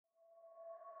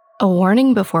A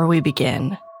warning before we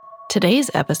begin. Today's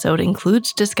episode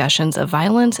includes discussions of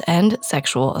violence and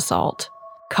sexual assault.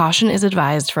 Caution is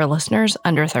advised for listeners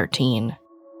under 13.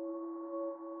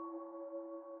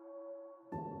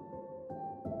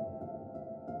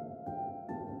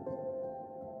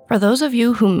 For those of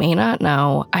you who may not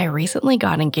know, I recently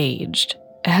got engaged.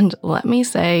 And let me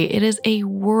say, it is a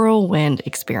whirlwind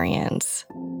experience.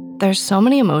 There's so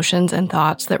many emotions and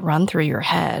thoughts that run through your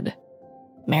head.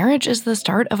 Marriage is the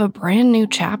start of a brand new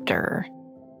chapter.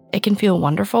 It can feel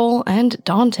wonderful and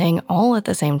daunting all at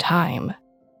the same time,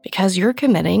 because you're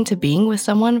committing to being with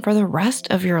someone for the rest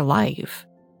of your life.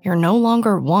 You're no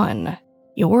longer one.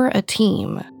 You're a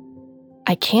team.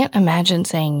 I can't imagine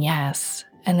saying yes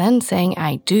and then saying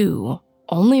I do,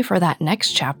 only for that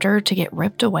next chapter to get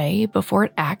ripped away before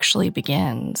it actually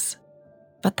begins.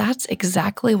 But that's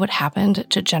exactly what happened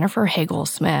to Jennifer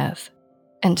Hagel-Smith.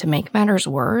 And to make matters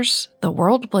worse, the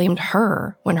world blamed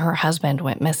her when her husband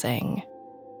went missing.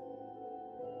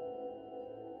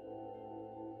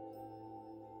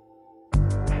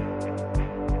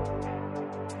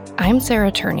 I'm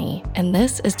Sarah Turney, and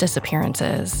this is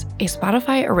Disappearances, a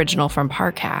Spotify original from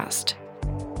Parcast.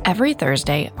 Every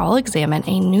Thursday, I'll examine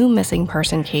a new missing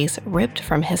person case ripped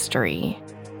from history.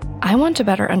 I want to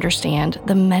better understand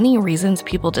the many reasons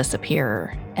people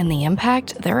disappear and the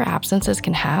impact their absences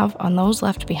can have on those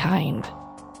left behind.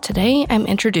 Today, I'm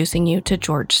introducing you to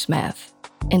George Smith.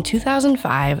 In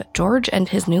 2005, George and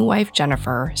his new wife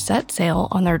Jennifer set sail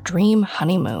on their dream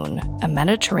honeymoon, a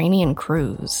Mediterranean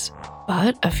cruise.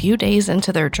 But a few days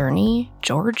into their journey,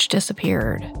 George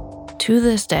disappeared. To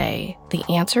this day, the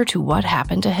answer to what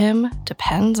happened to him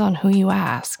depends on who you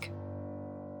ask.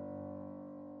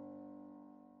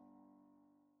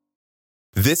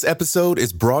 This episode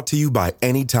is brought to you by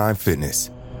Anytime Fitness.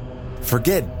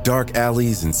 Forget dark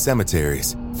alleys and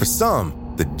cemeteries. For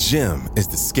some, the gym is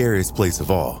the scariest place of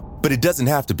all, but it doesn't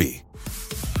have to be.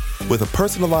 With a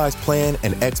personalized plan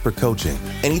and expert coaching,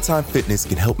 Anytime Fitness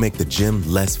can help make the gym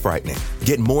less frightening.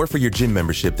 Get more for your gym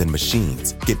membership than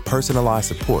machines. Get personalized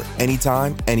support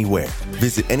anytime, anywhere.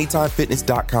 Visit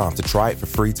AnytimeFitness.com to try it for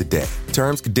free today.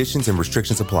 Terms, conditions, and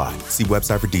restrictions apply. See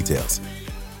website for details.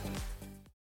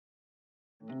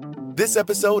 This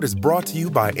episode is brought to you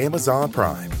by Amazon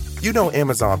Prime. You know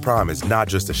Amazon Prime is not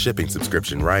just a shipping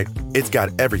subscription, right? It's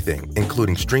got everything,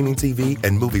 including streaming TV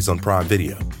and movies on Prime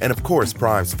Video. And of course,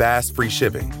 Prime's fast, free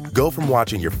shipping. Go from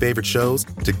watching your favorite shows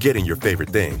to getting your favorite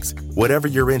things. Whatever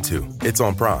you're into, it's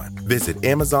on Prime. Visit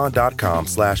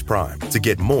Amazon.com/Prime to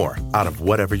get more out of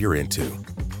whatever you're into.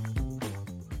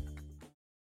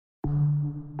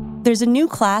 There's a new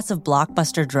class of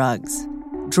blockbuster drugs.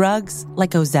 Drugs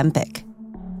like Ozempic.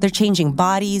 They're changing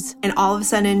bodies. And all of a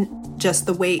sudden, just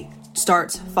the weight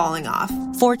starts falling off.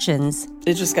 Fortunes.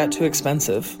 It just got too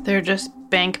expensive. They're just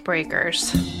bank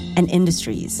breakers. And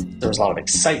industries. There was a lot of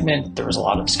excitement. There was a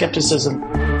lot of skepticism.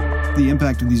 The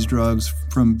impact of these drugs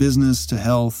from business to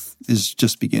health is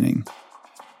just beginning.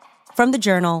 From the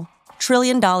Journal, $1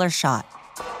 Trillion Shot.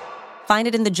 Find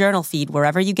it in the Journal feed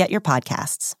wherever you get your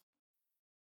podcasts.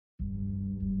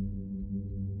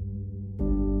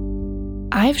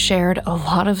 I've shared a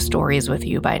lot of stories with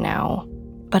you by now,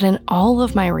 but in all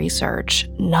of my research,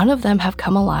 none of them have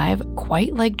come alive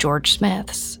quite like George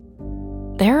Smith's.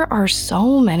 There are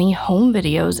so many home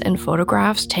videos and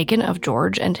photographs taken of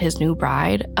George and his new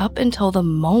bride up until the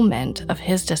moment of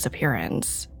his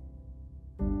disappearance.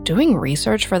 Doing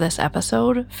research for this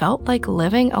episode felt like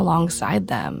living alongside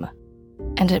them,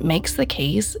 and it makes the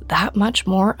case that much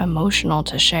more emotional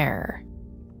to share.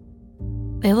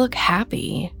 They look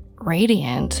happy,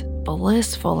 radiant,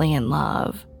 blissfully in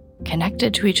love,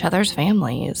 connected to each other's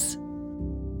families.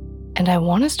 And I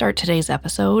want to start today's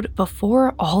episode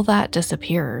before all that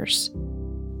disappears,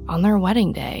 on their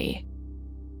wedding day.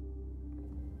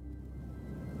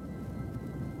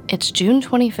 It's June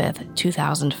 25th,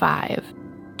 2005.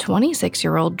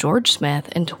 26-year-old George Smith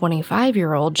and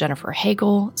 25-year-old Jennifer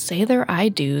Hagel say their I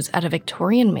do's at a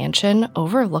Victorian mansion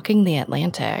overlooking the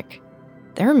Atlantic.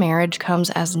 Their marriage comes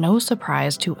as no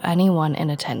surprise to anyone in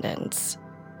attendance.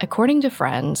 According to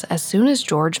friends, as soon as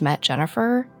George met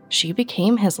Jennifer, she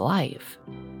became his life.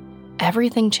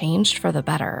 Everything changed for the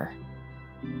better.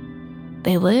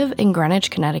 They live in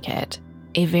Greenwich, Connecticut,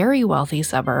 a very wealthy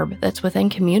suburb that's within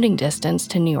commuting distance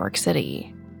to New York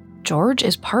City. George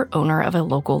is part owner of a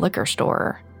local liquor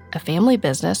store, a family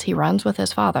business he runs with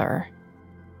his father.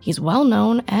 He's well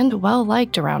known and well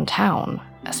liked around town,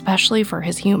 especially for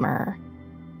his humor.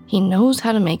 He knows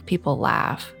how to make people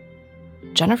laugh.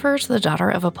 Jennifer's the daughter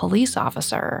of a police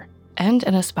officer and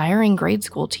an aspiring grade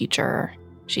school teacher.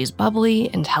 She's bubbly,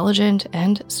 intelligent,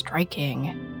 and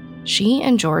striking. She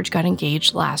and George got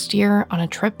engaged last year on a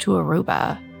trip to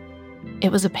Aruba.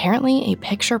 It was apparently a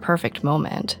picture-perfect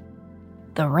moment.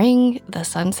 The ring, the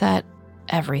sunset,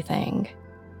 everything.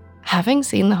 Having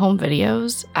seen the home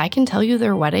videos, I can tell you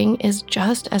their wedding is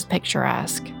just as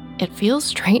picturesque. It feels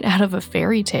straight out of a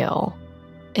fairy tale.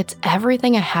 It's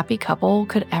everything a happy couple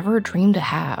could ever dream to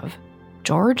have.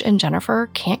 George and Jennifer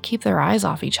can't keep their eyes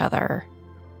off each other.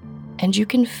 And you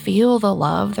can feel the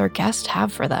love their guests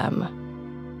have for them.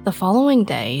 The following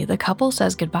day, the couple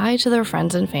says goodbye to their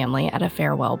friends and family at a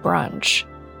farewell brunch.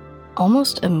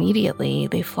 Almost immediately,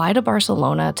 they fly to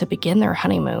Barcelona to begin their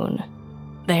honeymoon.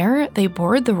 There, they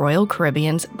board the Royal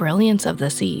Caribbean's Brilliance of the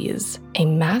Seas, a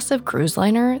massive cruise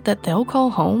liner that they'll call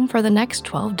home for the next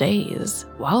 12 days,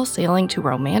 while sailing to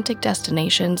romantic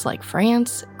destinations like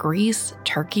France, Greece,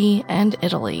 Turkey, and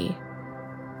Italy.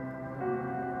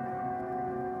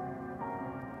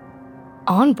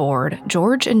 On board,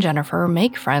 George and Jennifer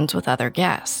make friends with other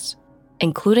guests,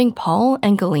 including Paul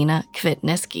and Galina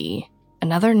Kvitniski,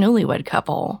 another newlywed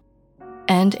couple,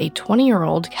 and a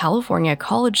 20-year-old California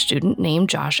college student named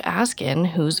Josh Askin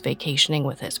who's vacationing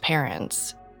with his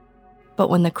parents. But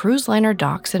when the cruise liner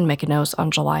docks in Mykonos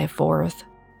on July 4th,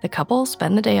 the couple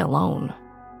spend the day alone.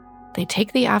 They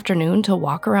take the afternoon to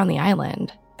walk around the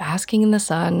island, basking in the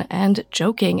sun and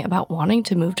joking about wanting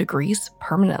to move to Greece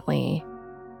permanently.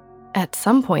 At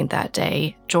some point that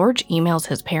day, George emails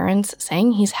his parents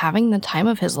saying he's having the time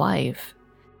of his life.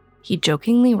 He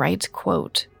jokingly writes,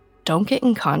 quote, "Don't get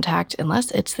in contact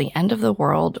unless it's the end of the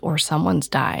world or someone's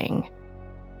dying."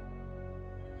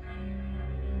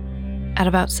 At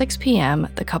about 6 p.m.,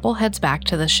 the couple heads back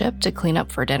to the ship to clean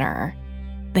up for dinner.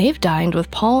 They've dined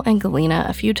with Paul and Galina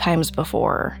a few times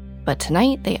before, but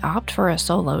tonight they opt for a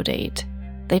solo date.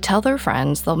 They tell their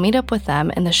friends they'll meet up with them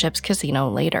in the ship's casino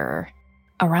later.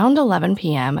 Around 11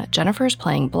 p.m., Jennifer's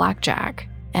playing blackjack,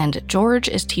 and George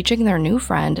is teaching their new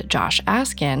friend Josh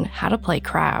Askin how to play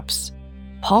craps.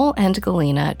 Paul and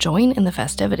Galina join in the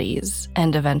festivities,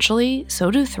 and eventually,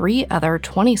 so do 3 other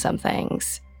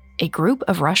 20-somethings, a group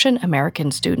of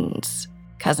Russian-American students,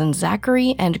 cousins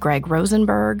Zachary and Greg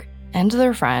Rosenberg, and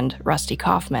their friend Rusty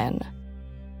Kaufman.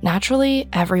 Naturally,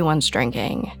 everyone's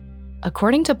drinking.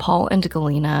 According to Paul and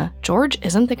Galina, George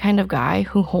isn't the kind of guy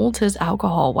who holds his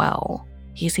alcohol well.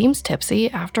 He seems tipsy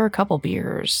after a couple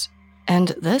beers,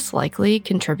 and this likely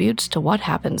contributes to what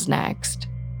happens next.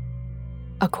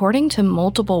 According to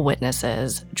multiple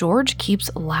witnesses, George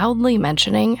keeps loudly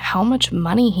mentioning how much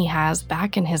money he has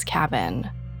back in his cabin.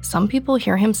 Some people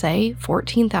hear him say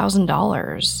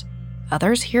 $14,000.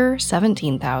 Others hear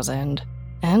 $17,000,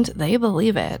 and they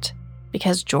believe it,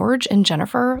 because George and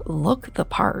Jennifer look the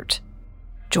part.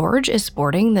 George is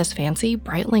sporting this fancy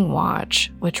Breitling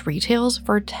watch, which retails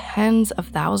for tens of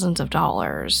thousands of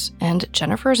dollars, and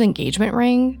Jennifer's engagement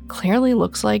ring clearly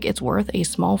looks like it's worth a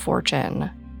small fortune.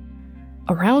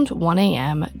 Around 1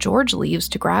 a.m., George leaves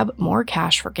to grab more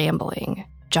cash for gambling.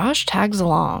 Josh tags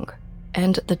along,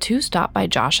 and the two stop by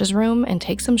Josh's room and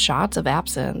take some shots of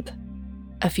absinthe.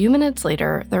 A few minutes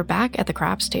later, they're back at the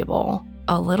craps table,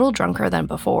 a little drunker than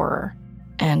before,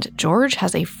 and George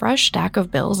has a fresh stack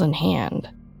of bills in hand.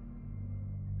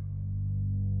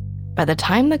 By the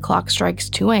time the clock strikes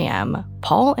 2 a.m.,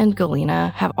 Paul and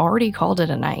Galina have already called it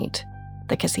a night.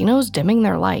 The casino's dimming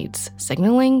their lights,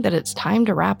 signaling that it's time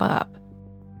to wrap up.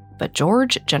 But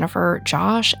George, Jennifer,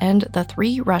 Josh, and the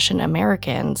 3 Russian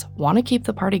Americans want to keep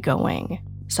the party going,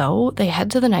 so they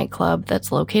head to the nightclub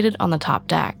that's located on the top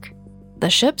deck. The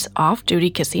ship's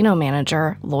off-duty casino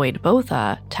manager, Lloyd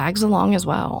Botha, tags along as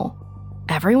well.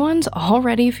 Everyone's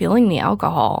already feeling the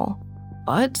alcohol,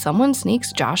 but someone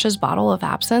sneaks Josh's bottle of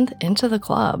absinthe into the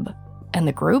club, and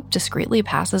the group discreetly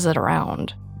passes it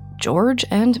around. George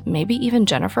and maybe even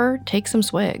Jennifer take some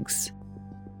swigs.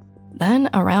 Then,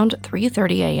 around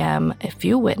 3:30 a.m., a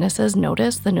few witnesses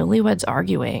notice the newlyweds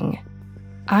arguing.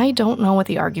 I don't know what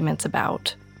the argument's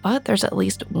about, but there's at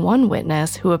least one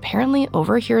witness who apparently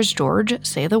overhears George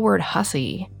say the word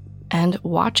hussy and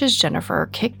watches Jennifer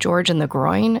kick George in the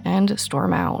groin and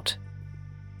storm out.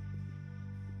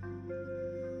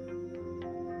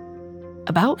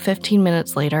 About 15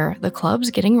 minutes later, the club's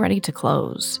getting ready to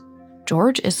close.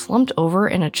 George is slumped over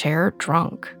in a chair,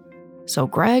 drunk. So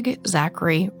Greg,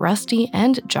 Zachary, Rusty,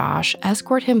 and Josh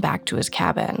escort him back to his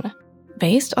cabin.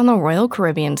 Based on the Royal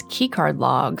Caribbean's keycard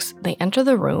logs, they enter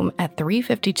the room at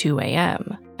 3:52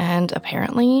 a.m., and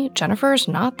apparently Jennifer's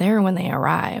not there when they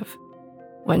arrive.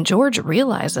 When George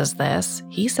realizes this,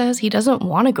 he says he doesn't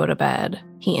want to go to bed.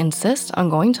 He insists on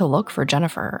going to look for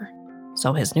Jennifer.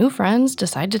 So his new friends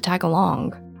decide to tag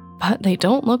along. But they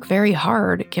don't look very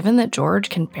hard, given that George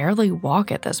can barely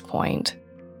walk at this point.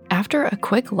 After a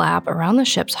quick lap around the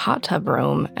ship's hot tub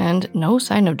room and no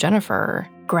sign of Jennifer,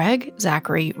 Greg,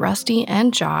 Zachary, Rusty,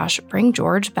 and Josh bring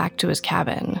George back to his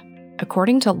cabin.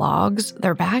 According to logs,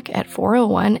 they're back at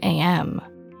 4:01 a.m.,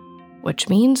 which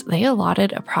means they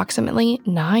allotted approximately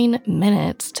 9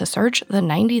 minutes to search the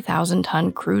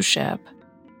 90,000-ton cruise ship.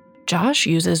 Josh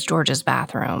uses George's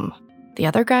bathroom. The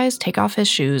other guys take off his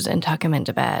shoes and tuck him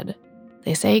into bed.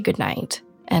 They say goodnight,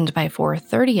 and by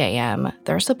 4:30 a.m.,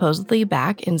 they're supposedly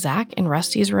back in Zach and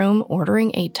Rusty's room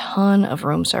ordering a ton of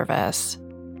room service.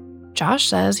 Josh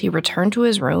says he returned to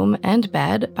his room and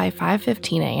bed by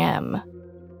 5:15 a.m.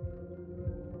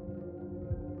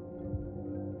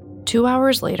 2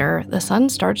 hours later, the sun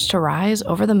starts to rise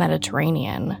over the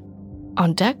Mediterranean.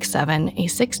 On Deck 7, a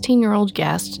 16-year-old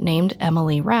guest named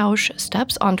Emily Rausch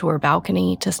steps onto her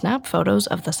balcony to snap photos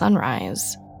of the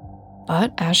sunrise.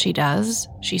 But as she does,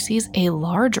 she sees a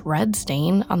large red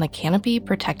stain on the canopy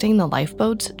protecting the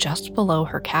lifeboats just below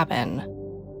her cabin.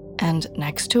 And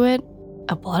next to it,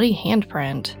 a bloody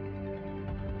handprint.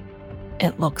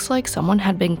 It looks like someone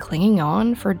had been clinging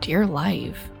on for dear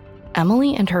life.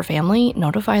 Emily and her family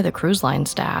notify the cruise line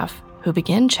staff, who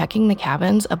begin checking the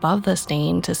cabins above the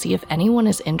stain to see if anyone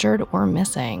is injured or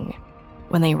missing.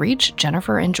 When they reach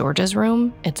Jennifer and George's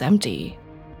room, it's empty.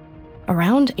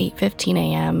 Around 8:15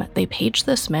 a.m., they page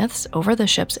the Smiths over the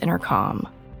ship's intercom.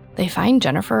 They find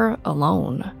Jennifer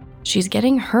alone. She's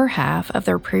getting her half of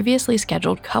their previously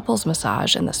scheduled couples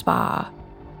massage in the spa.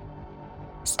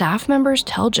 Staff members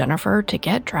tell Jennifer to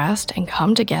get dressed and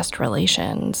come to guest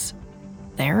relations.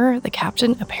 There, the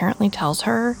captain apparently tells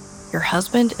her, "Your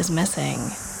husband is missing,"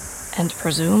 and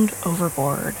presumed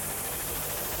overboard.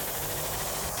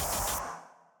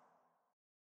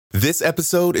 This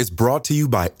episode is brought to you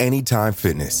by Anytime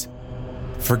Fitness.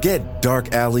 Forget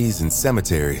dark alleys and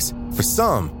cemeteries. For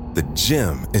some, the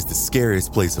gym is the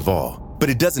scariest place of all, but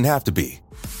it doesn't have to be.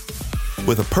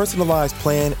 With a personalized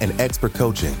plan and expert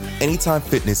coaching, Anytime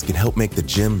Fitness can help make the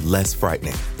gym less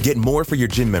frightening. Get more for your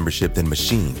gym membership than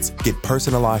machines. Get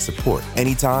personalized support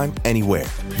anytime, anywhere.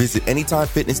 Visit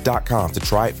AnytimeFitness.com to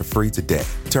try it for free today.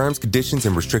 Terms, conditions,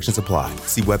 and restrictions apply.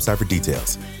 See website for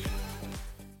details.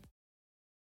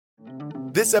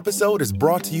 This episode is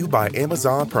brought to you by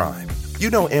Amazon Prime. You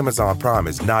know Amazon Prime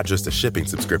is not just a shipping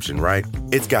subscription, right?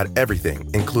 It's got everything,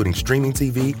 including streaming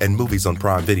TV and movies on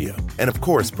Prime Video. And of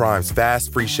course, Prime's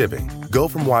fast, free shipping. Go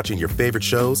from watching your favorite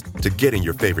shows to getting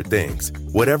your favorite things.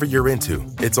 Whatever you're into,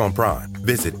 it's on Prime.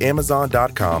 Visit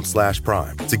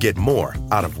Amazon.com/Prime to get more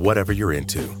out of whatever you're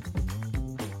into.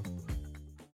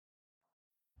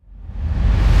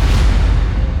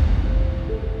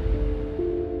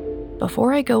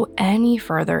 Before I go any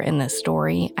further in this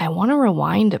story, I want to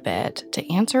rewind a bit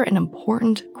to answer an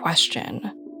important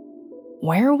question.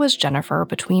 Where was Jennifer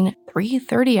between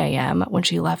 3:30 a.m. when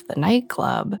she left the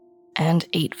nightclub and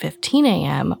 8:15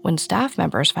 a.m. when staff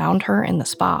members found her in the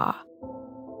spa?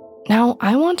 Now,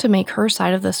 I want to make her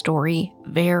side of the story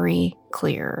very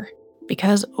clear,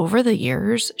 because over the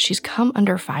years, she's come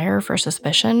under fire for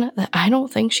suspicion that I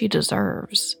don't think she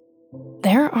deserves.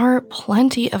 There are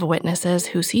plenty of witnesses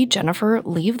who see Jennifer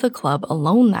leave the club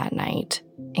alone that night,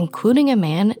 including a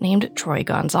man named Troy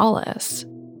Gonzalez.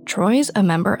 Troy's a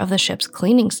member of the ship's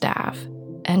cleaning staff,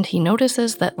 and he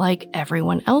notices that, like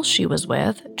everyone else she was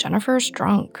with, Jennifer's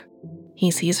drunk.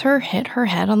 He sees her hit her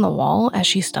head on the wall as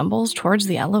she stumbles towards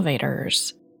the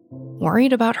elevators.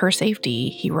 Worried about her safety,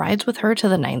 he rides with her to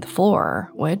the 9th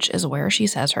floor, which is where she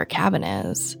says her cabin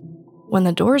is. When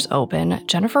the doors open,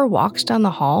 Jennifer walks down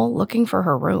the hall looking for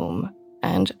her room,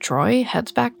 and Troy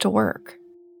heads back to work.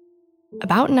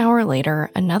 About an hour later,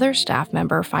 another staff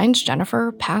member finds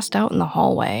Jennifer passed out in the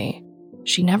hallway.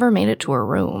 She never made it to her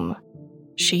room.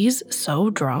 She's so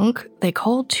drunk, they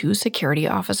call 2 security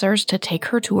officers to take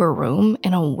her to her room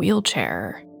in a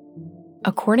wheelchair.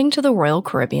 According to the Royal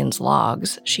Caribbean's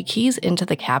logs, she keys into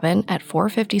the cabin at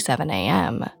 4:57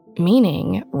 a.m.,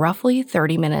 meaning roughly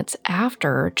 30 minutes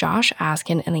after Josh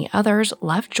Askin and the others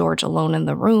left George alone in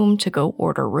the room to go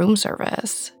order room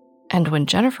service. And when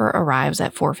Jennifer arrives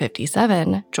at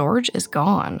 4:57, George is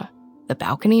gone. The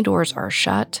balcony doors are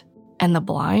shut, and the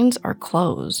blinds are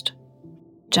closed.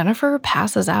 Jennifer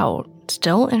passes out,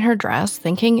 still in her dress,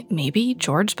 thinking maybe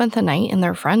George spent the night in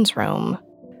their friend's room.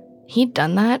 He'd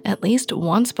done that at least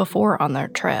once before on their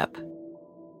trip.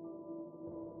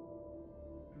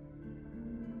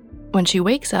 When she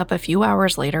wakes up a few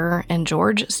hours later and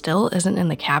George still isn't in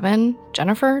the cabin,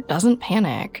 Jennifer doesn't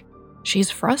panic.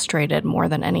 She's frustrated more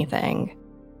than anything.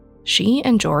 She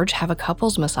and George have a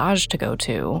couples massage to go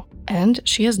to, and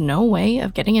she has no way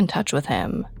of getting in touch with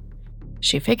him.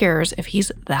 She figures if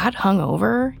he's that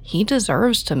hungover, he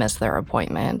deserves to miss their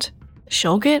appointment.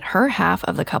 She'll get her half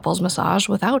of the couple's massage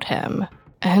without him,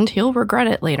 and he'll regret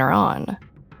it later on.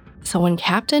 So when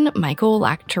Captain Michael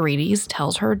Lactorides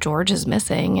tells her George is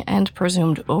missing and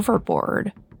presumed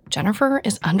overboard, Jennifer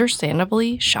is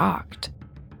understandably shocked.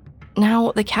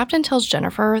 Now, the captain tells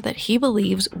Jennifer that he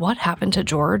believes what happened to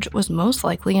George was most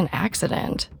likely an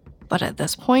accident. But at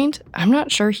this point, I'm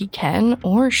not sure he can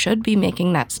or should be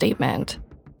making that statement,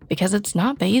 because it's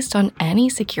not based on any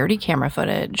security camera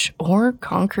footage or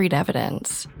concrete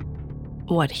evidence.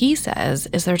 What he says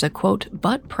is there's a quote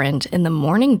butt print in the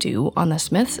morning dew on the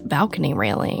Smiths' balcony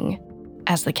railing.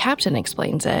 As the captain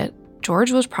explains it,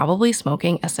 George was probably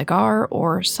smoking a cigar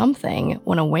or something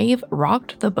when a wave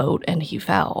rocked the boat and he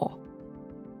fell.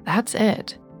 That's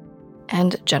it.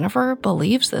 And Jennifer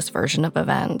believes this version of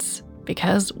events,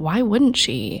 because why wouldn't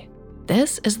she?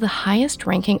 This is the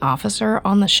highest-ranking officer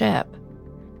on the ship.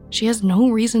 She has no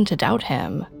reason to doubt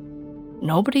him.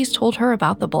 Nobody's told her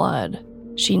about the blood.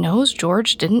 She knows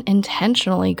George didn't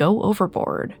intentionally go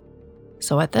overboard.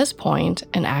 So at this point,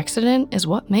 an accident is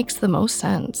what makes the most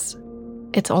sense.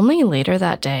 It's only later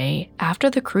that day, after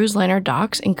the cruise liner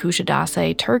docks in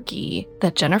Kusadasi, Turkey,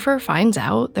 that Jennifer finds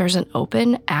out there's an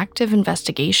open, active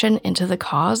investigation into the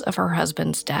cause of her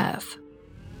husband's death.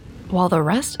 While the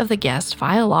rest of the guests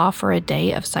file off for a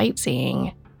day of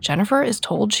sightseeing, Jennifer is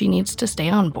told she needs to stay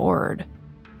on board.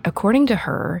 According to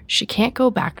her, she can't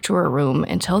go back to her room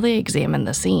until they examine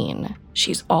the scene.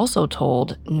 She's also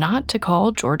told not to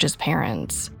call George's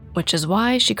parents, which is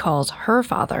why she calls her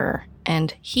father,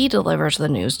 and he delivers the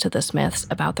news to the Smiths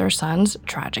about their son's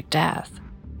tragic death.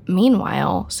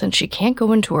 Meanwhile, since she can't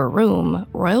go into her room,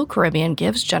 Royal Caribbean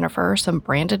gives Jennifer some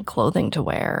branded clothing to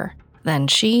wear. Then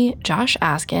she, Josh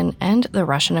Askin, and the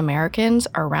Russian Americans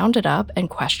are rounded up and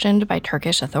questioned by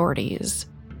Turkish authorities.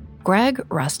 Greg,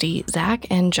 Rusty, Zach,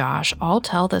 and Josh all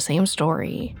tell the same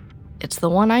story. It's the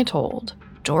one I told.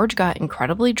 George got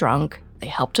incredibly drunk, they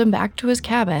helped him back to his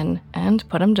cabin, and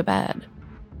put him to bed.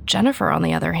 Jennifer, on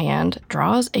the other hand,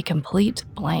 draws a complete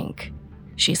blank.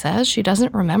 She says she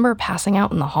doesn't remember passing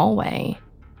out in the hallway.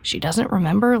 She doesn't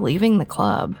remember leaving the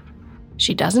club.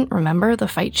 She doesn't remember the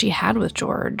fight she had with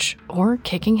George or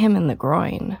kicking him in the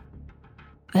groin.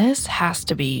 This has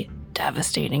to be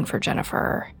devastating for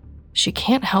Jennifer. She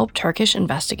can't help Turkish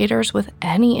investigators with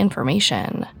any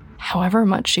information, however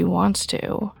much she wants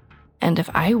to. And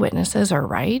if eyewitnesses are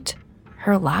right,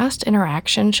 her last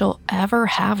interaction she'll ever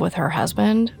have with her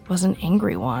husband was an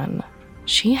angry one.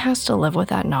 She has to live with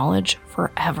that knowledge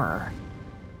forever,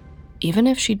 even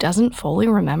if she doesn't fully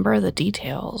remember the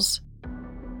details.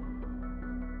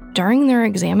 During their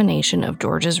examination of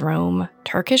George's room,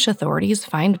 Turkish authorities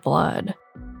find blood.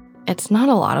 It's not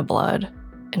a lot of blood.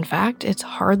 In fact, it's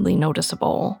hardly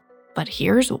noticeable. But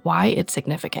here's why it's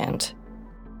significant.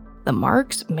 The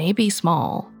marks may be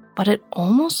small, but it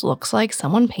almost looks like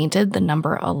someone painted the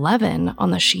number 11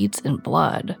 on the sheets in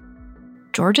blood.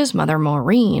 George's mother,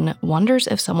 Maureen, wonders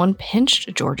if someone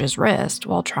pinched George's wrist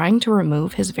while trying to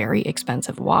remove his very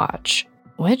expensive watch,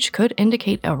 which could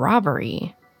indicate a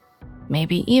robbery.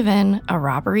 Maybe even a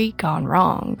robbery gone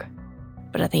wrong.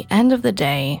 But at the end of the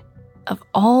day, of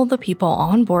all the people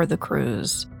on board the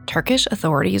cruise, Turkish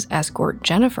authorities escort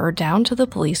Jennifer down to the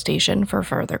police station for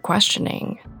further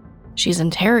questioning. She's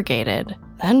interrogated,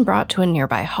 then brought to a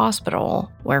nearby hospital,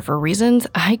 where for reasons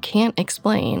I can't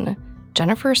explain,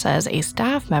 Jennifer says a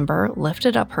staff member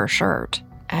lifted up her shirt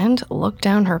and looked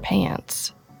down her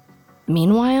pants.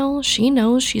 Meanwhile, she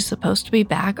knows she's supposed to be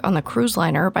back on the cruise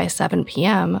liner by 7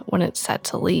 p.m. when it's set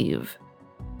to leave.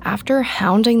 After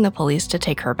hounding the police to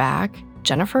take her back,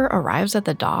 Jennifer arrives at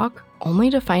the dock only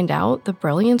to find out the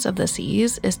Brilliance of the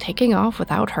Seas is taking off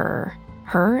without her.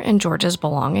 Her and George's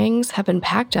belongings have been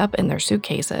packed up in their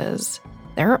suitcases.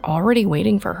 They're already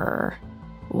waiting for her.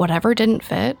 Whatever didn't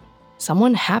fit,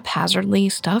 someone haphazardly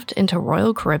stuffed into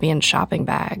Royal Caribbean shopping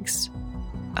bags.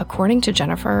 According to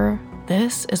Jennifer,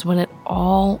 this is when it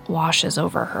all washes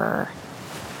over her.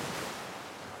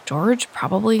 George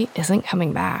probably isn't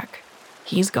coming back.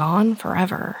 He's gone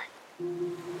forever.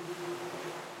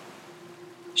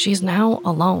 She's now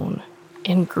alone,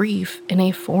 in grief in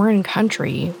a foreign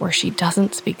country where she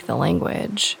doesn't speak the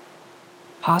language,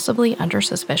 possibly under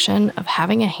suspicion of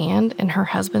having a hand in her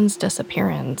husband's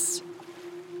disappearance.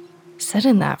 Sit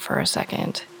in that for a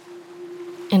second.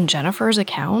 In Jennifer's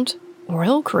account,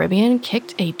 Royal Caribbean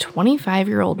kicked a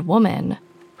 25-year-old woman,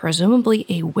 presumably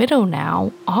a widow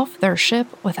now, off their ship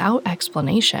without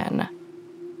explanation,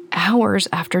 hours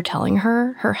after telling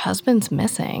her her husband's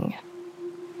missing.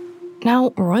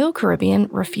 Now, Royal Caribbean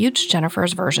refutes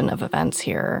Jennifer's version of events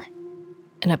here.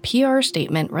 In a PR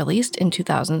statement released in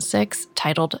 2006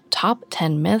 titled Top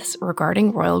 10 Myths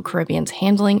Regarding Royal Caribbean's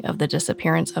Handling of the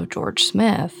Disappearance of George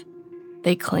Smith,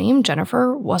 they claim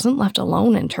Jennifer wasn't left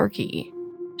alone in Turkey.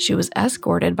 She was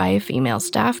escorted by a female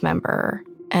staff member,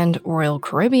 and Royal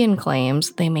Caribbean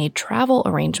claims they made travel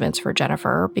arrangements for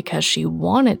Jennifer because she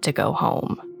wanted to go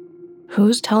home.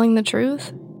 Who's telling the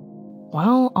truth?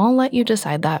 Well, I'll let you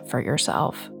decide that for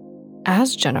yourself.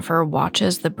 As Jennifer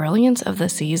watches the brilliance of the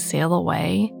seas sail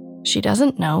away, she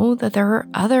doesn't know that there are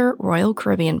other Royal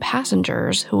Caribbean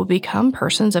passengers who will become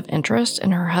persons of interest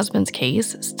in her husband's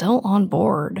case still on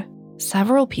board.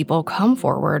 Several people come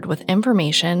forward with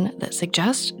information that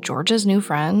suggests George's new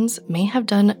friends may have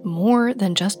done more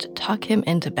than just tuck him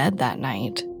into bed that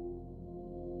night.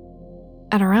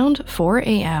 At around 4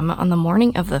 a.m. on the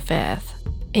morning of the 5th,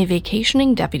 a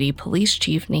vacationing deputy police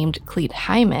chief named Cleet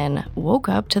Hyman woke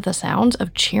up to the sounds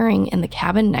of cheering in the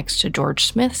cabin next to George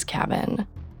Smith's cabin.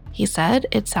 He said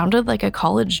it sounded like a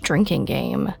college drinking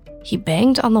game. He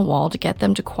banged on the wall to get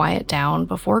them to quiet down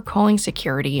before calling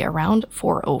security around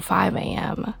 4:05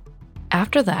 a.m.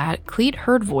 After that, Cleet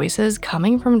heard voices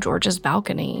coming from George's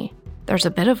balcony. There's a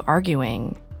bit of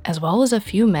arguing, as well as a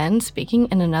few men speaking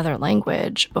in another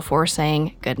language before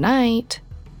saying good night.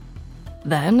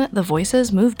 Then the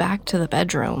voices move back to the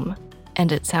bedroom,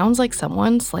 and it sounds like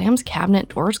someone slams cabinet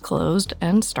doors closed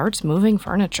and starts moving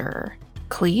furniture.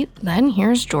 Cleet then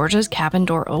hears George's cabin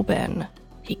door open.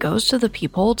 He goes to the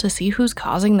peephole to see who's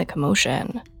causing the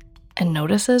commotion, and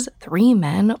notices 3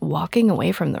 men walking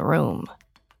away from the room.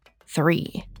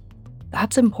 3.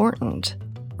 That's important.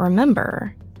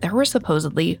 Remember, there were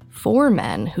supposedly 4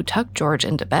 men who tucked George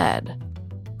into bed.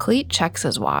 Cleet checks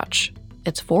his watch.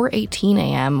 It's 4:18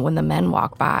 a.m. when the men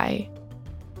walk by.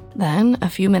 Then, a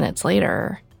few minutes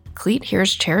later, Cleet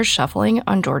hears chairs shuffling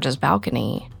on George's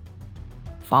balcony,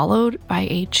 followed by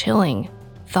a chilling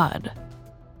thud.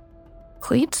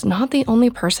 Cleet's not the only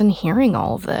person hearing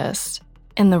all of this.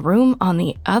 In the room on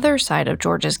the other side of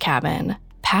George's cabin,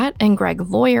 Pat and Greg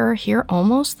Lawyer hear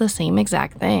almost the same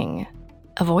exact thing.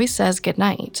 A voice says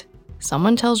goodnight.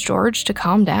 Someone tells George to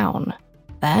calm down.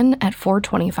 Then, at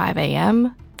 4:25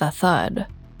 a.m., the thud.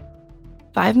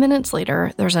 5 minutes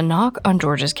later, there's a knock on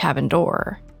George's cabin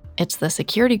door. It's the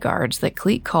security guards that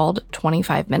Cleet called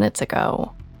 25 minutes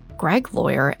ago. Greg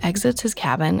Lawyer exits his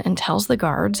cabin and tells the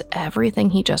guards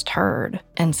everything he just heard,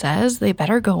 and says they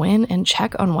better go in and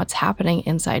check on what's happening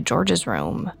inside George's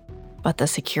room. But the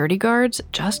security guards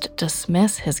just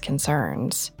dismiss his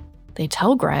concerns. They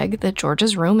tell Greg that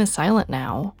George's room is silent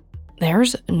now.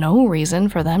 There's no reason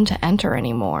for them to enter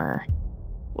anymore,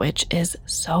 which is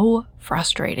so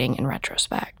frustrating in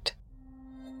retrospect.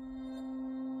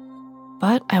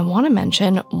 But I want to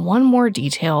mention one more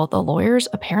detail the lawyers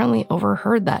apparently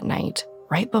overheard that night,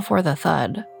 right before the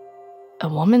thud. A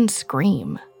woman's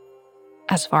scream.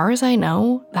 As far as I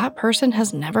know, that person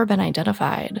has never been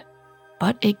identified.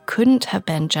 But it couldn't have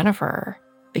been Jennifer,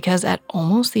 because at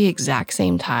almost the exact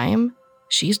same time,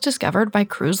 she's discovered by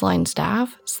cruise line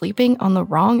staff sleeping on the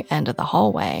wrong end of the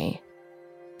hallway.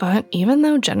 But even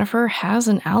though Jennifer has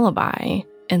an alibi,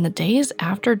 in the days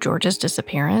after George's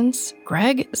disappearance,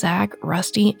 Greg, Zach,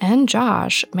 Rusty, and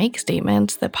Josh make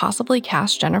statements that possibly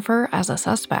cast Jennifer as a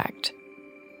suspect,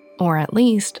 or at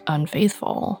least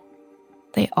unfaithful.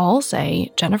 They all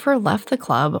say Jennifer left the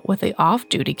club with the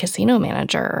off-duty casino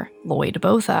manager, Lloyd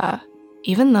Botha,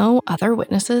 even though other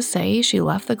witnesses say she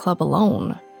left the club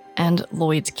alone, and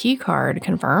Lloyd's keycard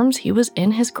confirms he was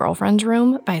in his girlfriend's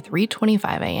room by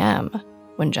 3:25 a.m.,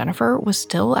 when Jennifer was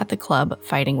still at the club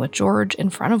fighting with George in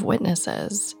front of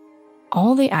witnesses.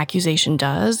 All the accusation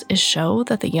does is show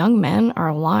that the young men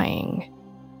are lying.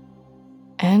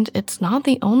 And it's not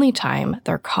the only time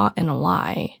they're caught in a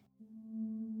lie.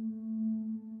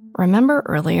 Remember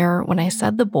earlier when I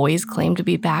said the boys claimed to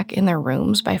be back in their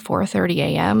rooms by 4:30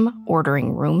 a.m.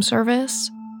 ordering room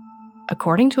service?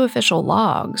 According to official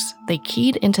logs, they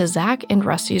keyed into Zach and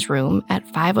Rusty's room at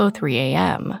 5:03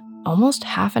 a.m., almost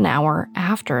half an hour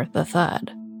after the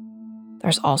thud.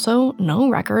 There's also no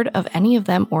record of any of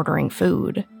them ordering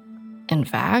food. In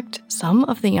fact, some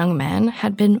of the young men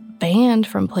had been banned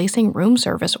from placing room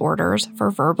service orders for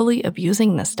verbally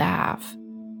abusing the staff.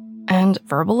 And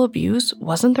verbal abuse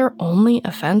wasn't their only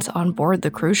offense on board the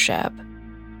cruise ship.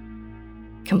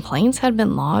 Complaints had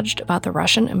been lodged about the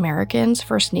Russian Americans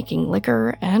for sneaking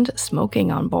liquor and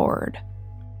smoking on board.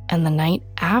 And the night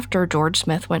after George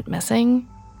Smith went missing,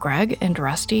 Greg and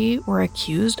Rusty were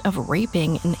accused of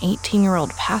raping an 18-year-old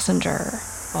passenger,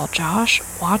 while Josh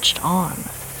watched on.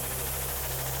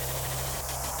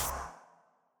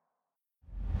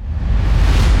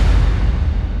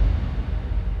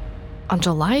 On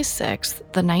July 6th,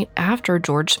 the night after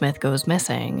George Smith goes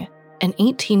missing, an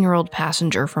 18-year-old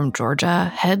passenger from Georgia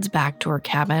heads back to her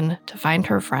cabin to find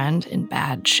her friend in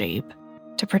bad shape.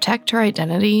 To protect her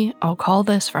identity, I'll call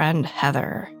this friend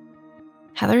Heather.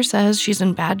 Heather says she's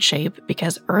in bad shape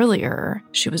because earlier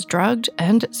she was drugged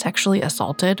and sexually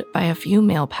assaulted by a few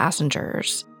male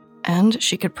passengers, and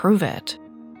she could prove it.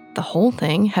 The whole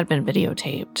thing had been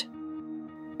videotaped.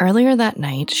 Earlier that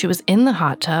night, she was in the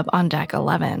hot tub on deck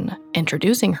 11,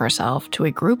 introducing herself to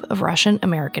a group of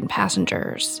Russian-American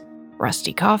passengers,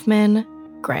 Rusty Kaufman,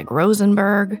 Greg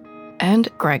Rosenberg, and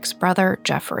Greg's brother,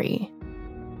 Jeffrey.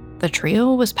 The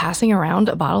trio was passing around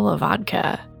a bottle of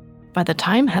vodka. By the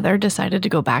time Heather decided to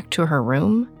go back to her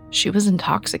room, she was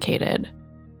intoxicated.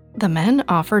 The men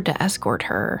offered to escort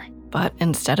her, but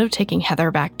instead of taking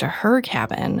Heather back to her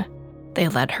cabin, they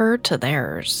led her to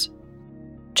theirs.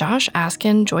 Josh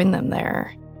Askin joined them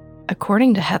there.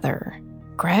 According to Heather,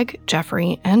 Greg,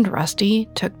 Jeffrey, and Rusty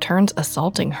took turns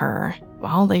assaulting her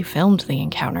while they filmed the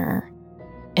encounter.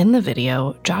 In the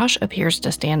video, Josh appears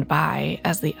to stand by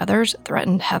as the others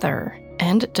threatened Heather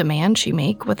and demand she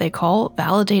make what they call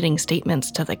validating statements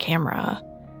to the camera,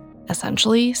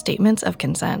 essentially statements of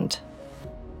consent.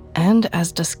 And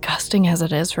as disgusting as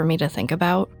it is for me to think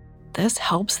about, this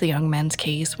helps the young men's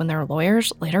case when their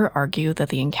lawyers later argue that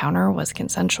the encounter was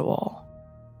consensual.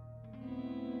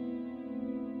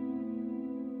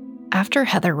 After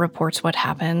Heather reports what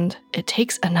happened, it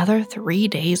takes another 3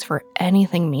 days for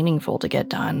anything meaningful to get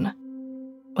done.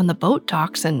 When the boat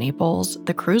docks in Naples,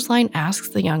 the cruise line asks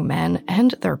the young men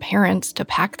and their parents to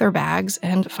pack their bags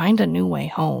and find a new way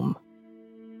home.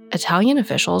 Italian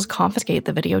officials confiscate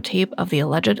the videotape of the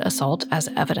alleged assault as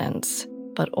evidence,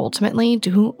 but ultimately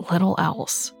do little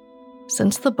else.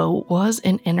 Since the boat was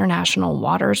in international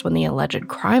waters when the alleged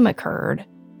crime occurred,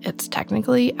 it's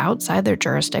technically outside their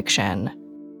jurisdiction.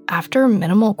 After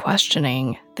minimal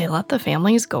questioning, they let the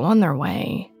families go on their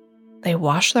way. They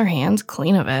wash their hands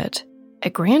clean of it. A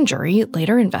grand jury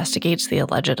later investigates the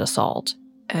alleged assault,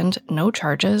 and no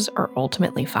charges are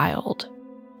ultimately filed.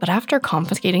 But after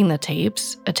confiscating the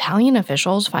tapes, Italian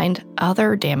officials find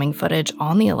other damning footage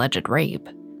on the alleged rape,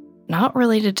 not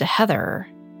related to Heather,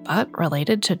 but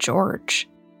related to George.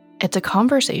 It's a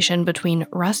conversation between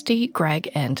Rusty,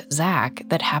 Greg, and Zach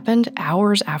that happened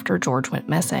hours after George went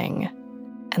missing.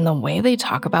 And the way they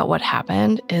talk about what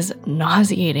happened is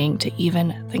nauseating to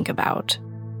even think about.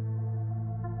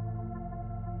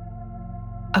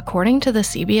 According to the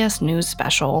CBS News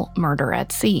special, Murder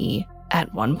at Sea,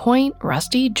 at one point,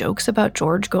 Rusty jokes about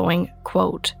George going,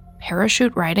 quote,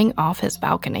 parachute riding off his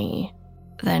balcony.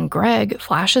 Then Greg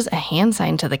flashes a hand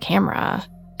sign to the camera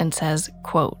and says,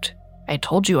 quote, I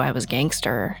told you I was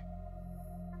gangster.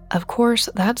 Of course,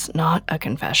 that's not a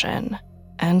confession.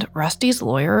 And Rusty's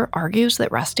lawyer argues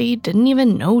that Rusty didn't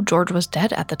even know George was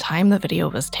dead at the time the video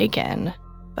was taken.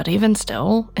 But even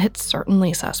still, it's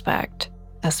certainly suspect,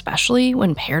 especially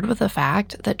when paired with the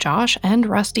fact that Josh and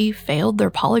Rusty failed their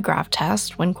polygraph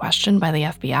test when questioned by the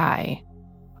FBI.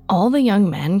 All the young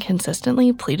men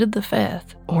consistently pleaded the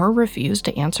fifth or refused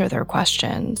to answer their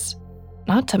questions.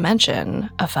 Not to mention,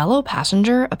 a fellow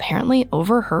passenger apparently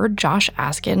overheard Josh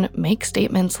Askin make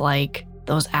statements like,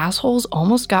 those assholes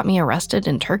almost got me arrested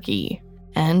in Turkey,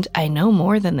 and I know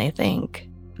more than they think.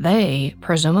 They,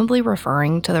 presumably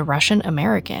referring to the Russian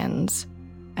Americans,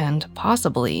 and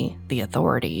possibly the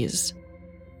authorities.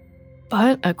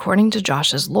 But according to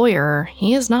Josh's lawyer,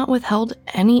 he has not withheld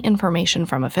any information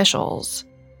from officials.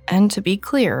 And to be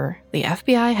clear, the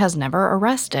FBI has never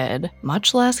arrested,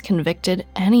 much less convicted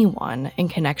anyone in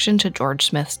connection to George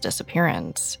Smith's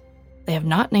disappearance. They have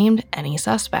not named any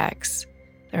suspects.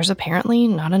 There's apparently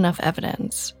not enough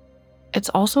evidence. It's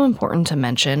also important to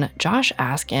mention Josh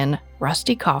Askin,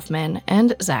 Rusty Kaufman,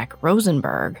 and Zach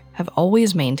Rosenberg have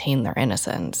always maintained their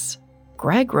innocence.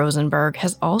 Greg Rosenberg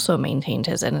has also maintained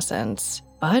his innocence,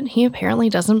 but he apparently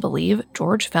doesn't believe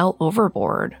George fell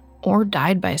overboard or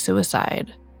died by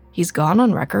suicide. He's gone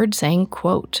on record saying,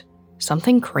 quote,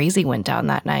 something crazy went down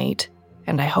that night,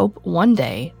 and I hope one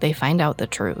day they find out the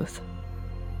truth.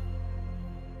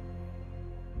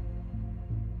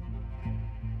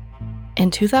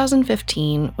 In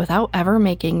 2015, without ever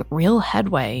making real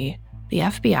headway, the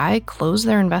FBI closed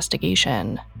their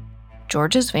investigation.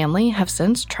 George's family have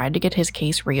since tried to get his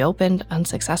case reopened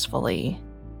unsuccessfully.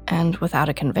 And without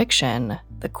a conviction,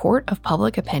 the court of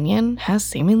public opinion has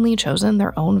seemingly chosen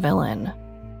their own villain.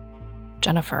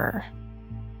 Jennifer.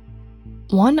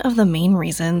 One of the main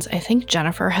reasons I think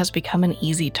Jennifer has become an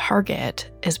easy target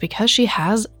is because she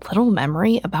has little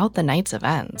memory about the night's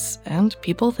events, and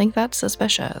people think that's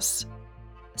suspicious.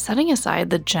 Setting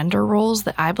aside the gender roles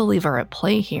that I believe are at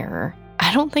play here,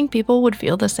 I don't think people would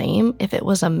feel the same if it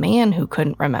was a man who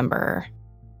couldn't remember.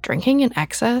 Drinking in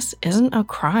excess isn't a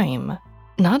crime.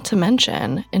 Not to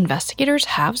mention, investigators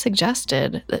have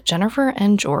suggested that Jennifer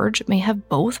and George may have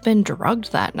both been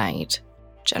drugged that night.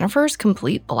 Jennifer's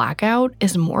complete blackout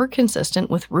is more consistent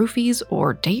with roofies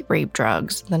or date rape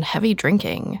drugs than heavy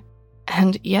drinking.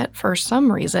 And yet, for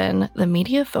some reason, the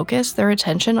media focused their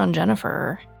attention on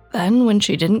Jennifer. Then, when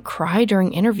she didn't cry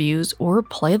during interviews or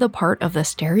play the part of the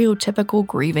stereotypical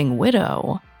grieving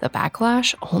widow, the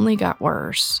backlash only got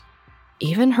worse.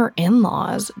 Even her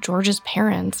in-laws, George's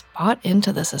parents, bought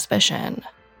into the suspicion.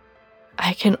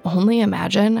 I can only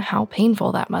imagine how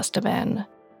painful that must have been.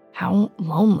 How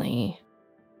lonely.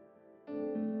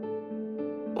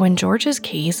 When George's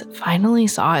case finally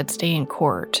saw its day in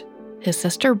court, his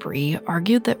sister Bree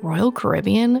argued that Royal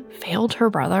Caribbean failed her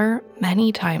brother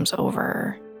many times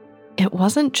over. It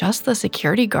wasn't just the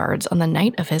security guards on the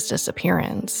night of his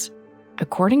disappearance.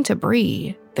 According to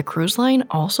Bree, the cruise line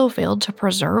also failed to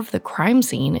preserve the crime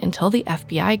scene until the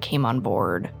FBI came on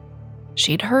board.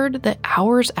 She'd heard that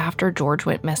hours after George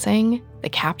went missing, the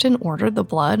captain ordered the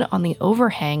blood on the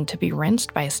overhang to be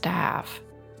rinsed by staff.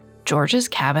 George's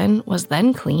cabin was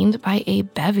then cleaned by a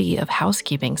bevy of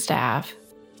housekeeping staff.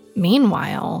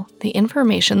 Meanwhile, the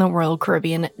information the Royal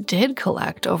Caribbean did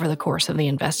collect over the course of the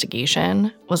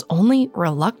investigation was only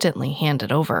reluctantly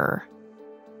handed over.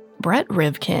 Brett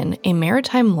Rivkin, a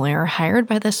maritime lawyer hired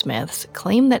by the Smiths,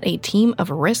 claimed that a team of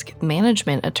risk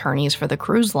management attorneys for the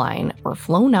cruise line were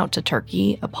flown out to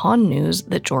Turkey upon news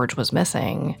that George was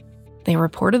missing. They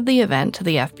reported the event to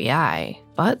the FBI,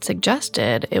 but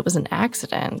suggested it was an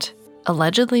accident,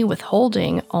 allegedly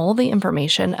withholding all the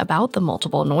information about the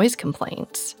multiple noise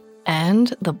complaints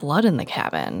and the blood in the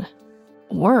cabin.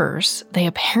 Worse, they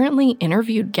apparently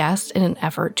interviewed guests in an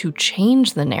effort to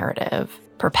change the narrative,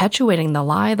 perpetuating the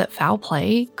lie that foul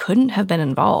play couldn't have been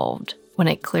involved when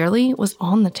it clearly was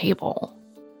on the table.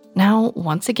 Now,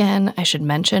 once again, I should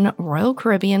mention Royal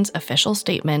Caribbean's official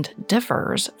statement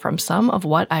differs from some of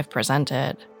what I've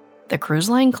presented. The cruise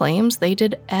line claims they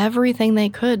did everything they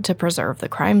could to preserve the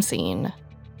crime scene.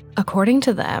 According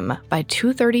to them, by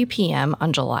 2:30 p.m.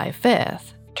 on July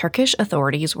 5th, Turkish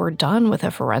authorities were done with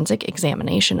a forensic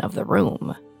examination of the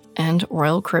room, and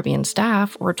Royal Caribbean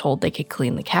staff were told they could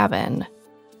clean the cabin.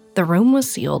 The room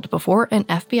was sealed before an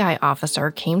FBI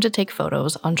officer came to take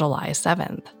photos on July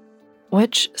 7th,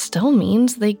 which still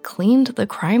means they cleaned the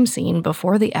crime scene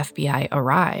before the FBI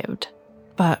arrived.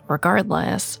 But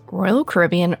regardless, Royal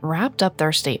Caribbean wrapped up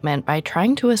their statement by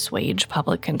trying to assuage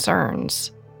public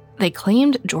concerns. They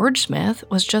claimed George Smith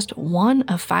was just one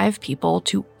of 5 people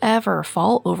to ever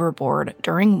fall overboard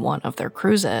during one of their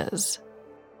cruises.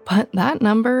 But that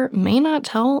number may not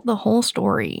tell the whole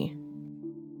story.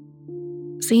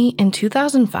 See, in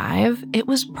 2005, it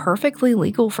was perfectly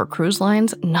legal for cruise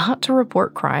lines not to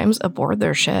report crimes aboard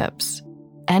their ships.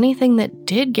 Anything that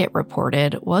did get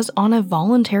reported was on a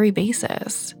voluntary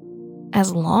basis.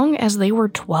 As long as they were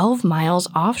 12 miles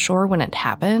offshore when it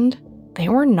happened, they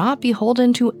were not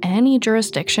beholden to any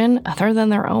jurisdiction other than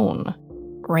their own.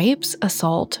 Rapes,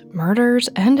 assault, murders,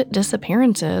 and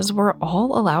disappearances were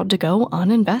all allowed to go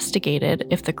uninvestigated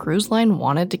if the cruise line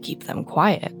wanted to keep them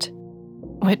quiet.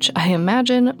 Which I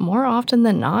imagine more often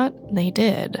than not, they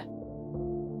did.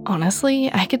 Honestly,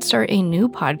 I could start a new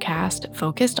podcast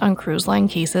focused on cruise line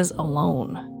cases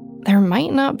alone. There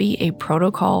might not be a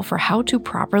protocol for how to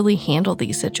properly handle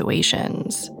these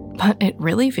situations, but it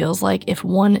really feels like if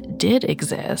one did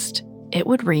exist, it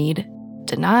would read,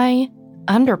 deny,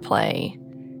 underplay,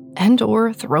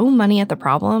 and/or throw money at the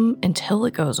problem until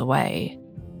it goes away.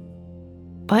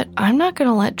 But I'm not going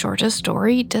to let George's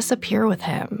story disappear with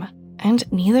him. And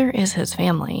neither is his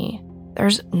family.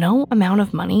 There's no amount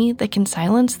of money that can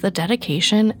silence the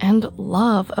dedication and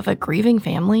love of a grieving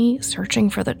family searching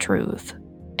for the truth.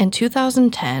 In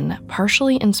 2010,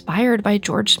 partially inspired by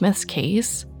George Smith's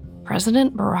case,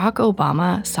 President Barack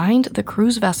Obama signed the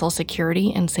Cruise Vessel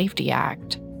Security and Safety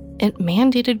Act. It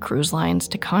mandated cruise lines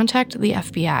to contact the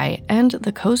FBI and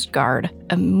the Coast Guard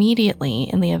immediately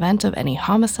in the event of any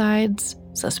homicides,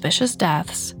 suspicious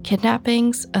deaths,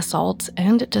 kidnappings, assaults,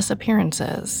 and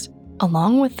disappearances.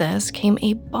 Along with this came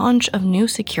a bunch of new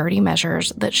security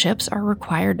measures that ships are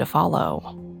required to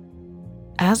follow.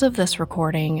 As of this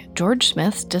recording, George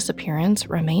Smith's disappearance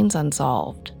remains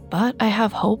unsolved, but I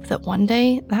have hope that one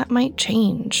day that might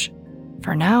change.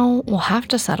 For now, we'll have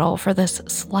to settle for this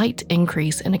slight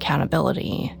increase in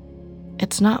accountability.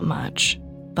 It's not much,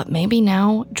 but maybe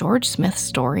now George Smith's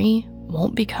story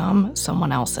won't become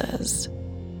someone else's.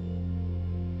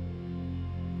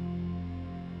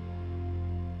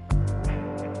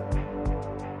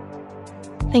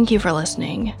 Thank you for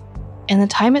listening. In the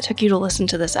time it took you to listen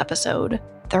to this episode,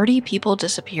 30 people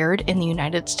disappeared in the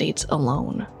United States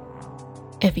alone.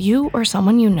 If you or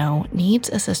someone you know needs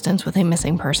assistance with a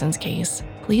missing persons case,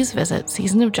 please visit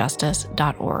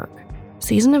seasonofjustice.org.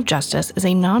 Season of Justice is a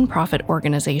nonprofit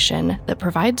organization that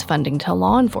provides funding to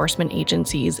law enforcement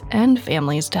agencies and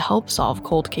families to help solve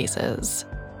cold cases.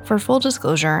 For full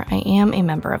disclosure, I am a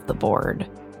member of the board.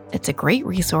 It's a great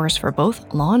resource for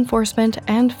both law enforcement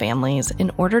and families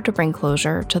in order to bring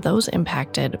closure to those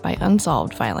impacted by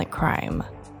unsolved violent crime.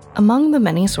 Among the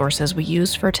many sources we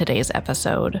used for today's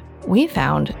episode, we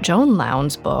found Joan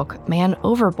Lowndes' book, Man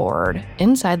Overboard,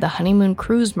 Inside the Honeymoon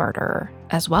Cruise Murder,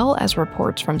 as well as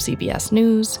reports from CBS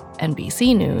News,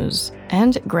 NBC News,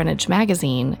 and Greenwich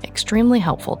Magazine, extremely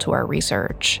helpful to our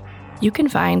research. You can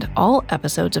find all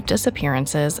episodes of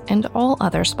Disappearances and all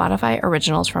other Spotify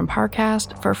originals from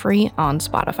Parcast for free on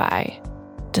Spotify.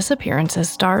 Disappearances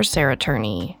stars Sarah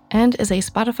Turney and is a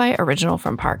Spotify original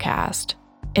from Parcast.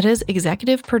 It is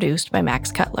executive produced by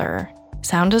Max Cutler,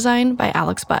 sound design by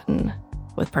Alex Button,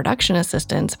 with production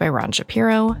assistance by Ron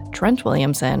Shapiro, Trent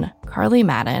Williamson, Carly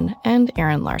Madden, and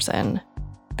Aaron Larson.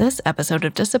 This episode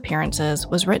of Disappearances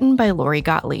was written by Lori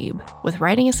Gottlieb, with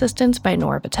writing assistance by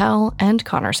Nora Patel and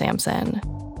Connor Sampson,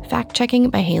 fact-checking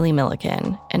by Haley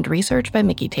Milliken, and research by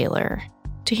Mickey Taylor.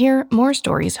 To hear more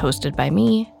stories hosted by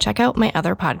me, check out my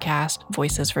other podcast,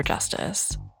 Voices for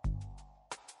Justice.